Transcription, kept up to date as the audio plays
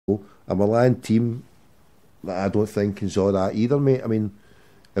a Milan team that I don't think can saw that either, mate. I mean,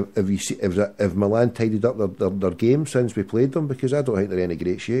 if Milan tidied up their game since we played them, because I don't think they're any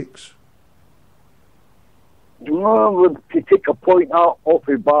great shakes. Well, to take a point out off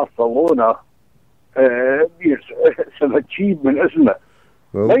of Barcelona, it's an achievement, isn't it?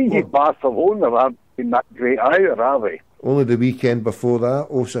 Well, Mind you, Barcelona aren't been that great either, are they? Only the weekend before that,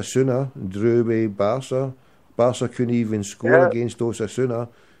 Osasuna drew with Barca. Barca couldn't even score against Osasuna.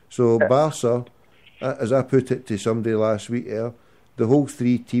 So Barca, as I put it to somebody last week there, the whole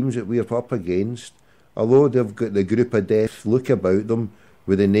three teams that we're up against, although they've got the group of death look about them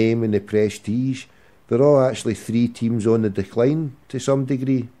with the name and the prestige, they're all actually three teams on the decline to some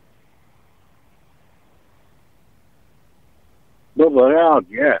degree. No, they are,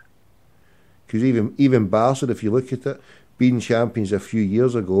 yeah. Because even Barca, if you look at it, being champions a few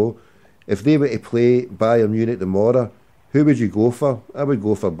years ago, if they were to play Bayern Munich tomorrow, who would you go for? I would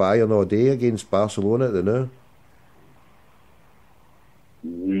go for Bayern all day against Barcelona at the now.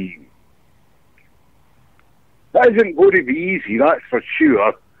 That isn't going to be easy, that's for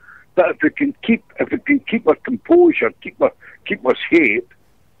sure. But if we can keep our composure, keep our shape,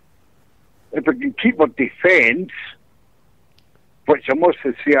 if we can keep our defence, which I must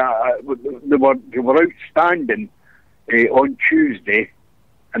say they were outstanding on Tuesday,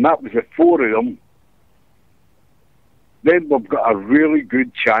 and that was the four of them, then we've got a really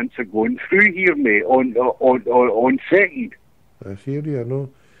good chance of going through here, mate, on second. I hear you, I know.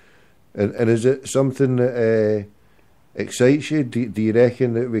 And is it something that excites you? Do you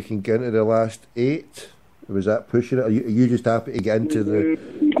reckon that we can get into the last 8? Was that pushing it? Are you just happy to get into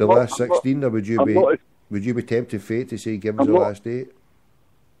the last 16, or would you be tempted fate to say give us the last 8?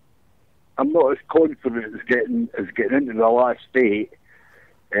 I'm not as confident as getting into the last 8.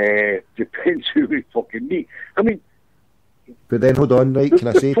 Depends who we fucking meet. I mean, but then hold on, right? Can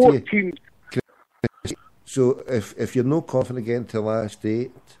I say to you? Teams. So if you're not confident getting to the last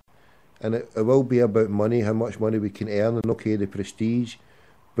 8, and it will be about money, how much money we can earn, and okay, the prestige,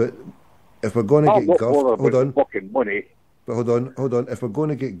 but if we're going to get guffed, hold on. Fucking money. But hold on. If we're going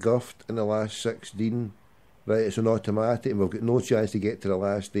to get guffed in the last 16, right, it's an automatic, and we've got no chance to get to the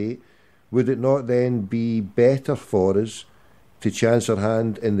last 8. Would it not then be better for us to chance our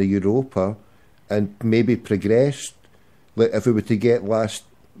hand in the Europa and maybe progress? Like if we were to get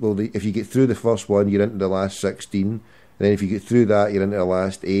if you get through the first one, you're into the last 16, and then if you get through that, you're into the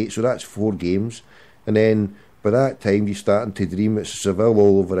last 8. So that's 4 games, and then by that time you're starting to dream it's Seville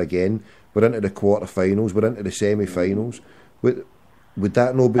all over again. We're into the quarter-finals, we're into the semi-finals. Would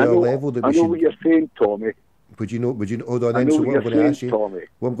that not be our level? That we know what you're saying, Tommy. Would you know? Hold on. Then, so what I'm going to ask you, Tommy.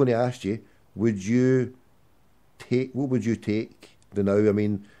 What I'm going to ask you, what would you take? I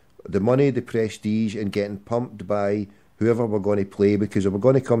mean, the money, the prestige, and getting pumped by whoever we're going to play, because if we're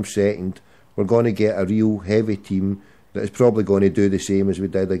going to come second, we're going to get a real heavy team that is probably going to do the same as we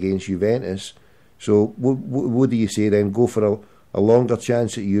did against Juventus. So what do you say then? Go for a longer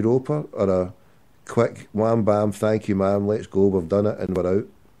chance at Europa, or a quick wham bam, thank you ma'am, let's go, we've done it and we're out?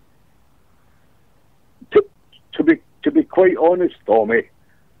 To be quite honest, Tommy,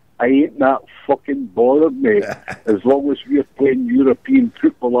 I ain't that fucking bothered, mate. As long as we're playing European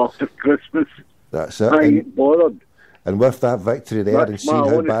football after Christmas, that's it. I ain't bothered. And with that victory there, and seeing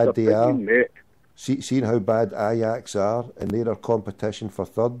how bad they are, mate. Seeing how bad Ajax are, and they're our competition for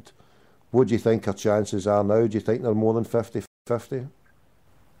third, what do you think our chances are now? Do you think they're more than 50-50?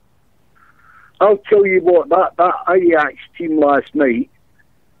 I'll tell you what, that Ajax team last night,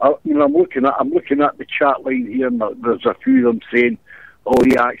 I'm looking at the chat line here, and there's a few of them saying, "Oh,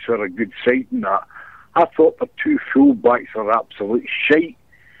 Ajax are a good side," and that. I thought the 2 full-backs are absolute shite.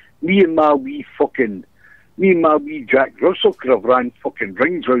 Me and my wee Jack Russell could have ran fucking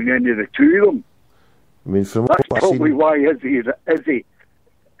rings round any of the 2 of them. I mean, that's probably why Izzy.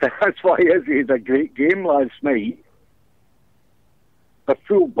 That's why Izzy had a great game last night. The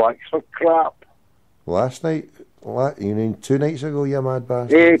full-backs are crap. Last night? You mean 2 nights ago, you mad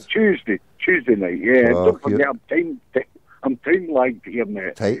bastard? Tuesday night, yeah. Don't forget, I'm time lagged here,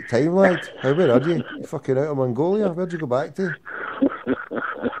 mate. Time lagged? Where are you? You fucking out of Mongolia? Where'd you go back to?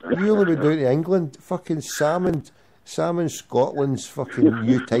 You only been down to England. Fucking Salmon Scotland's fucking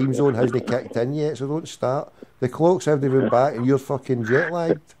new time zone hasn't kicked in yet, so don't start. The clocks haven't been back and you're fucking jet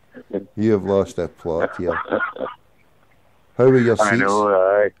lagged. You have lost a plot here. How were your seats? I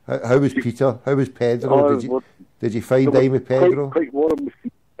know, how was Peter? How was Pedro? Did you find time with Pedro? Quite warm.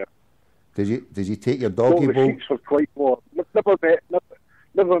 Did you take your doggy bowl? The seats were quite warm.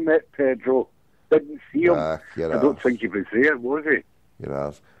 Never met Pedro. Didn't see him. I don't think he was there, was he? You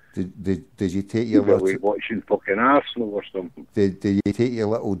have. Did you take your Probably little, watching fucking Arsenal or something. did you take your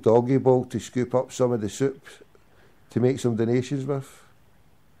little doggy ball to scoop up some of the soup to make some donations with?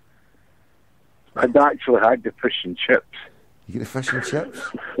 I'd actually had the fish and chips. You get the fish and chips?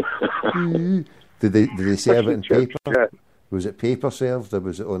 Did they serve it in Chips, paper? yeah. Was it paper served or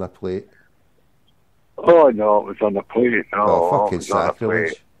was it on a plate? Oh no, it was on a plate. No, Oh, fucking it was on a sacrilege.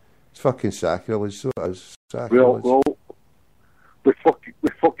 plate. It's fucking sacrilege, so it is. Sacrilege. Well, with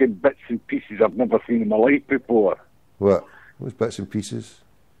fucking bits and pieces I've never seen in my life before. What? What's bits and pieces?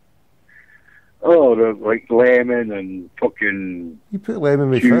 Oh, like lemon and fucking You put lemon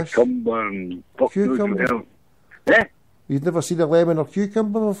with fish? cucumber and fuck knows what Cucumber? else. Eh? You've never seen a lemon or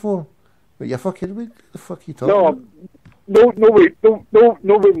cucumber before? But you're fucking, what the fuck are you talking about? No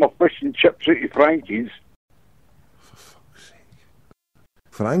way my fish and chips out of Frankie's. For fuck's sake.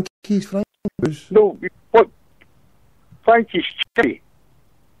 Frankie's? No, what? Frankie's chippy.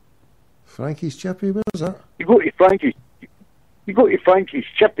 Frankie's chippy, where's that? You go to Frankie's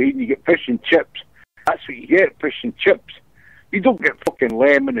chippy and you get fish and chips. That's what you get, fish and chips. You don't get fucking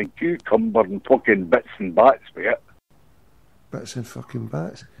lemon and cucumber and fucking bits and bats with it. Bits and fucking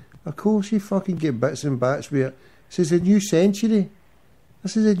bats. Of course you fucking get bits and bats with it. This is a new century.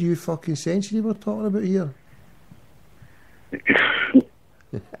 This is a new fucking century we're talking about here.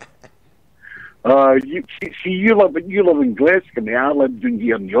 You live in Glasgow, I live down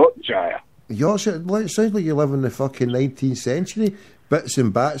here in Yorkshire. Yorkshire, it sounds like you live in the fucking 19th century. Bits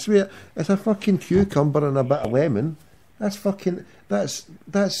and bats with it. It's a fucking cucumber and a bit of lemon. That's fucking, that's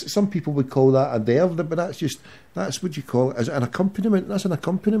some people would call that a derv, but that's what you call it, as an accompaniment. That's an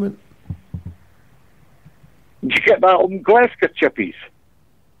accompaniment. Did you get that on Glasgow chippies?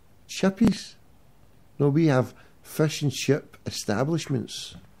 Chippies? No, we have fish and chip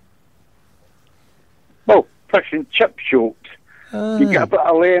establishments. Well, fish and chip shops. You get a bit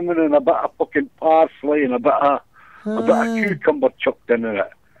of lemon and a bit of fucking parsley and a bit of cucumber chucked in it.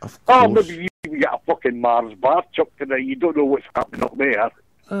 Oh, maybe you get a fucking Mars bar chucked in it. You don't know what's happening up there.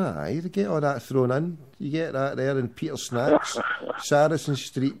 You get all that thrown in. You get that there in Peter's Snacks. Saracen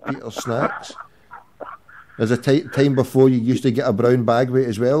Street Peter's Snacks. There's a time before you used to get a brown bag with it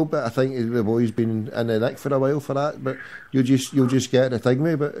as well, but I think we've always been in the nick for a while for that. But you'll just get the thing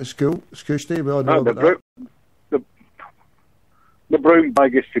with it, but it's cool. It's cool stay. We all know about that. The brown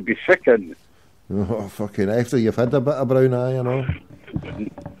bag is to be sickened. Oh, fucking after you've had a bit of brown eye, you know.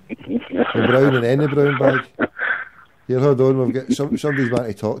 The brown and any brown bag. Here, hold on, we've got somebody's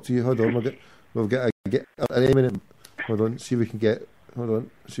wanting to talk to you. Hold on, we've got a minute. Hold on, see if we can get. Hold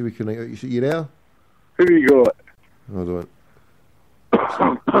on, see if we can. You there? Who you got? Hold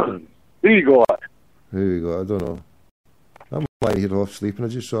on. Who you got? Who you got? I don't know. I'm lying here off sleeping. I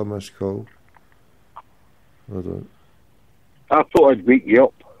just saw my call. Hold on. I thought I'd wake you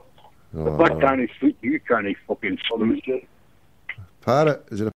up. Oh, if I can't sleep, you can't fucking sleep. Parrot?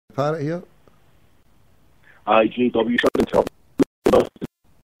 Is it a parrot here? IJW.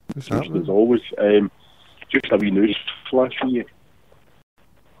 What's happening? As always, just a wee news flash for you.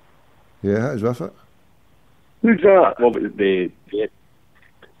 Yeah, is with it. Who's that? Well, the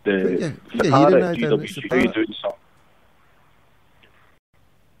parrot GWC doing something.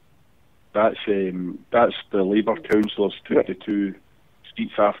 That's the Labour councillors took the two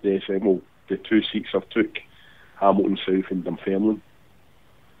seats after the SMO. The two seats I've took, Hamilton South and Dunfermline.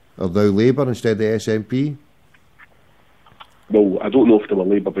 Are they Labour instead of the SNP? Well, I don't know if they were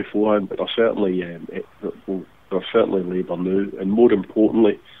Labour beforehand, but they're certainly Labour now. And more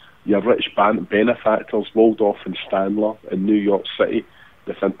importantly, your rich benefactors, Waldorf and Stanler in New York City,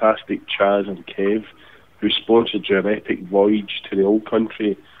 the fantastic Chaz and Kev, who sponsored your epic voyage to the old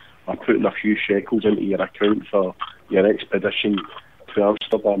country, are putting a few shekels into your account for your expedition to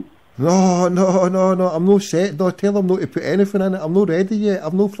Amsterdam. No, I'm not set. No, tell them not to put anything in it. I'm not ready yet.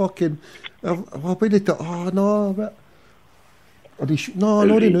 I'm not fucking. No, not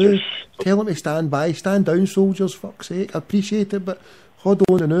now. Tell them to stand by. Stand down, soldiers, fuck's sake. I appreciate it, but hold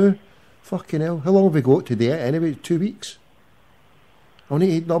on now. Fucking hell. How long have we got to do it anyway? 2 weeks? I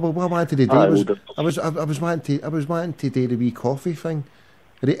need to, no, but what I wanted to do I was wanting to do the wee coffee thing.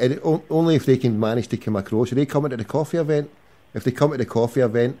 Only if they can manage to come across. Are they coming to the coffee event? If they come to the coffee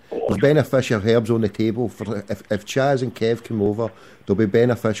event, there's beneficial herbs on the table. For if Chaz and Kev come over, there'll be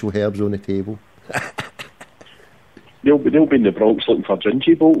beneficial herbs on the table. They'll be in the Bronx looking for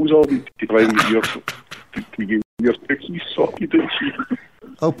ginger bottles on to grind your cookies, so you don't see.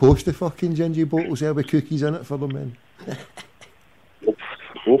 I'll post the fucking ginger bottles there with cookies in it for them then.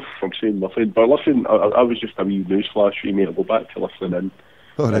 I'm saying nothing. But listen, I was just a wee news flash for you, mate. I'll go back to listening in.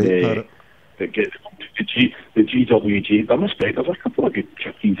 All right, that gets the GWG. I must say, there's a couple of good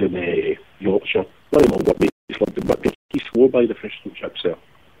chippies in Yorkshire. Not even what makes London, but he swore by the fish and chips there.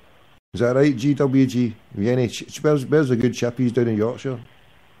 Is that right, GWG? Where's the good chippies down in Yorkshire?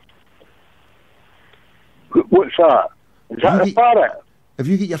 What's that? Is that a parrot? Have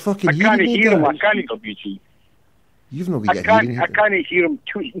you got your fucking I hearing can't aid hear him. in? I can't. GWG. You've not got your hearing aid. I can't hear him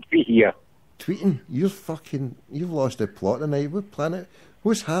tweeting me here. Tweeting? You've lost the plot tonight. What planet?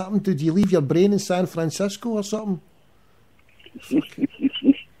 What's happened? Did you leave your brain in San Francisco or something?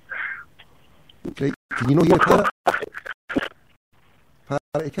 Right. Can you not hear Parrot?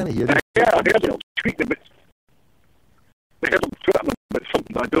 Parrot, you can't hear it. Yeah, I heard him tweeting about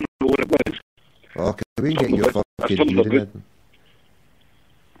something. I don't know what it was. Okay, we can get your fucking hearing in.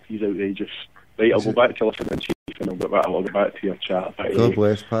 He's outrageous. Right, I'll go back to listening, Chief, and I'll go back to your chat. God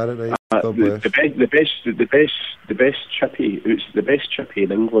bless, Parrot. Right? God bless. The best chippy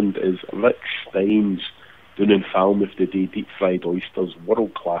in England is Rick Stein's down in Falmouth today. Deep fried oysters,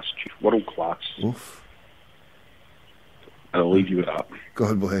 world class, Chief, world class. Oof. And I'll leave you with that.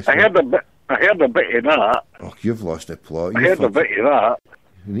 God bless. I heard a bit of that. Oh, you've lost the plot. I heard a bit of that.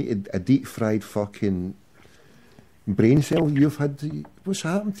 You need a deep fried fucking brain cell you've had. What's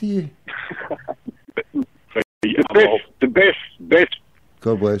happened to you? The best.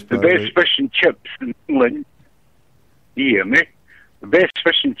 God bless. The best fish and chips in England. You hear me? The best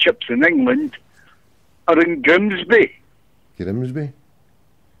fish and chips in England are in Grimsby. Grimsby?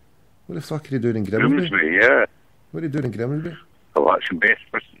 What the fuck are you doing in Grimsby? Grimsby, yeah. What are you doing in Grimsby? Oh, that's the best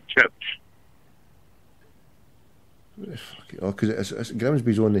fish and chips. What the fuck? Oh, because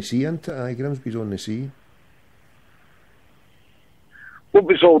Grimsby's on the sea, isn't it? Aye, Grimsby's on the sea. What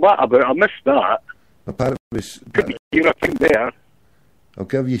was all that about? I missed that. Apparently, it was. Couldn't hear a thing there. I'll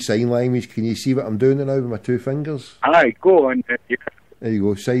give you sign language. Can you see what I'm doing now with my two fingers? Aye, go on. Yeah. There you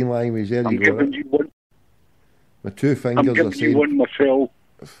go, sign language. There I'm you go. giving you one. My two fingers I'm are giving saying. you one myself.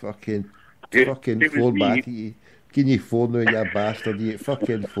 Fucking It four was back me. at you. Give you four now, you bastard. You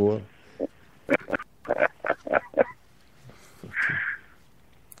fucking four.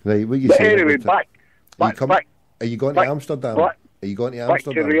 Right, what you But saying? anyway, about it? back Are you going back- to Amsterdam? back- Are you going to to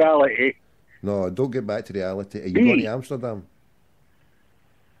Amsterdam? reality. No, don't get back to reality. Are you Me? going to Amsterdam?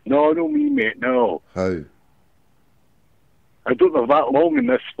 No, me, mate, no. How? I don't have that long in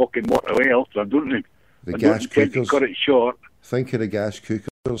this fucking water else. I don't think. The I gas don't intend to cookers. cut it short. Think of the gas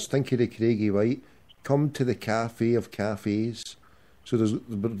cookers. Think of the Craigie White. Come to the cafe of cafes. So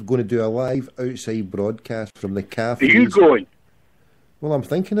we're going to do a live outside broadcast from the Are cafes. you going? Well, I'm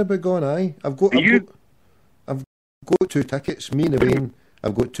thinking about going. Aye, I've got 2 tickets. Me and Wayne.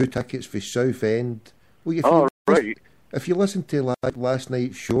 I've got 2 tickets for Southend. Well, Right. if you listened to last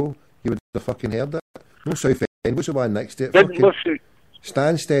night's show, you would have fucking heard that. No, Southend. What's the one next to it? Didn't Fucking listen.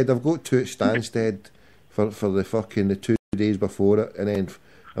 Stansted. I've got 2 at Stansted for the 2 days before it, and then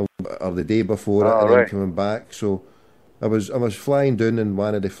or the day before it, and then Right. coming back. So I was flying down in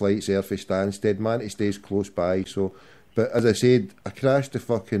one of the flights there for Stansted. Manchester stays close by. So, but as I said, I crashed the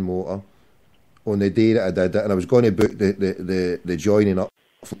fucking motor on the day that I did it, and I was going to book the joining up,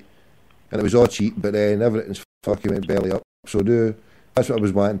 and it was all cheap, but then everything's fucking went belly up. So that's what I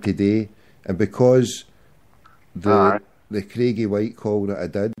was wanting today, and because the Craigie White call that I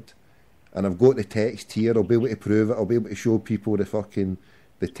did, and I've got the text here, I'll be able to prove it. I'll be able to show people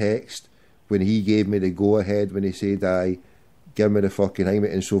the text when he gave me the go ahead, when he said, "Aye, give me the fucking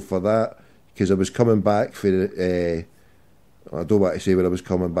helmet." And so for that, because I was coming back for I don't want to say what I was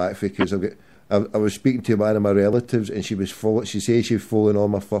coming back for, because I was speaking to one of my relatives, and she says she was following all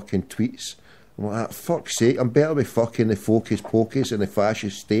my fucking tweets. I'm like, ah, fuck's sake, I'm better with fucking the focus pocus and the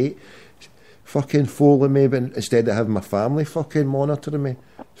fascist state fucking following me, but instead of having my family fucking monitoring me.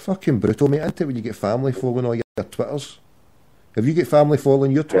 It's fucking brutal, mate, isn't it, when you get family following all your Twitters? Have you got family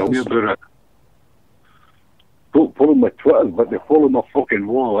following your Tell me Twitters? about it. Don't follow my Twitter, but they follow my fucking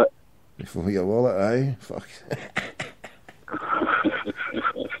wallet. They follow your wallet, aye. Fuck.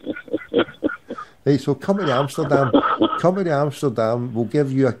 Right, so come to Amsterdam. Come to Amsterdam. We'll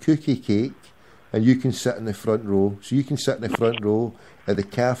give you a cookie cake, and you can sit in the front row. So you can sit in the front row at the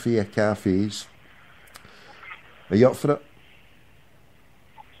cafe of cafes. Are you up for it?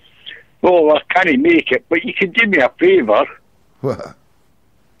 Oh, I can't make it, but you can do me a favour. What?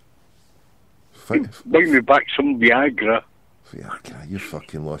 Bring me back some Viagra. Viagra, you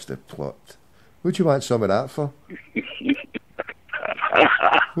fucking lost the plot. What do you want some of that for?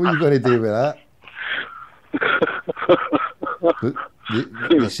 What are you going to do with that?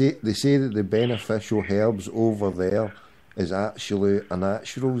 They say that the beneficial herbs over there is actually a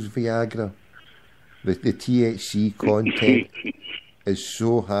naturals Viagra. The THC content is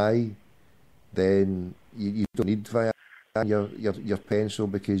so high then you don't need Viagra in your pencil,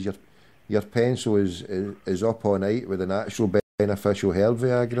 because your pencil is up all night with the natural beneficial herb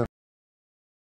Viagra.